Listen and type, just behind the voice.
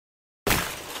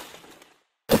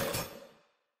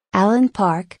Allen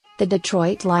Park, the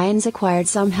Detroit Lions acquired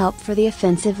some help for the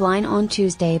offensive line on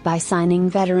Tuesday by signing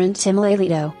veteran Tim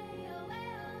Lelito.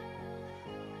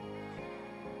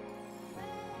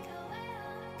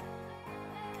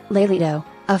 Lelito,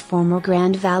 a former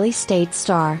Grand Valley State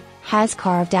star, has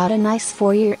carved out a nice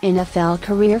 4-year NFL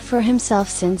career for himself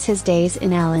since his days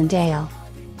in Allendale.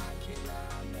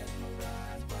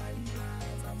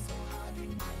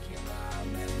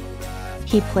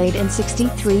 He played in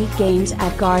 63 games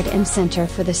at guard and center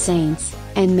for the Saints,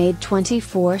 and made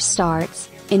 24 starts,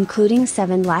 including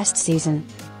 7 last season.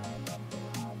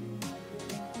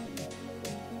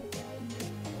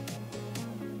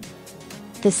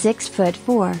 The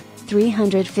 6'4",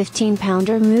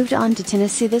 315-pounder moved on to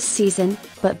Tennessee this season,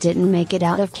 but didn't make it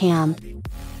out of camp.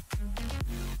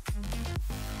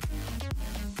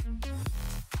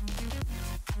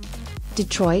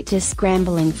 Detroit is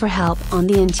scrambling for help on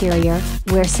the interior,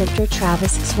 where center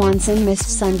Travis Swanson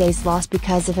missed Sunday's loss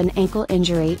because of an ankle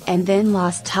injury and then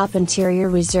lost top interior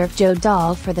reserve Joe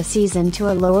Dahl for the season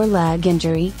to a lower leg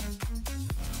injury.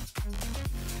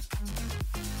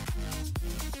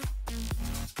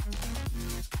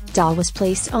 Dahl was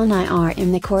placed on IR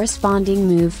in the corresponding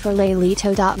move for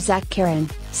Lelito.Zac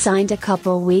Kerin, signed a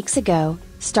couple weeks ago,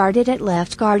 started at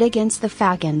left guard against the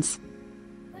Falcons.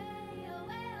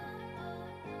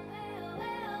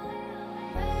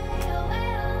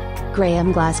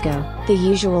 Graham Glasgow, the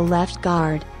usual left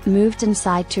guard, moved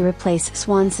inside to replace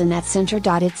Swanson at center.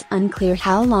 It's unclear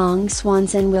how long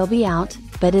Swanson will be out,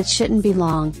 but it shouldn't be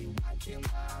long.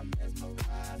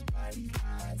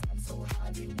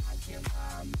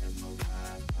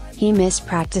 He missed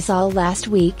practice all last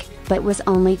week, but was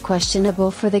only questionable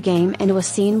for the game and was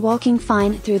seen walking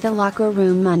fine through the locker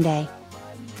room Monday.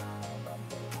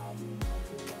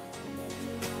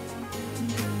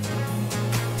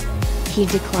 He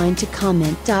declined to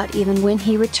comment.Even when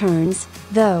he returns,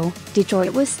 though.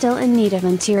 Detroit was still in need of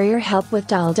interior help with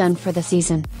Dahl done for the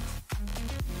season.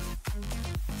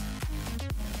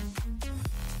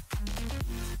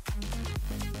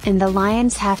 And the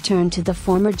Lions have turned to the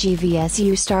former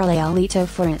GVSU star Lelito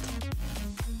for it.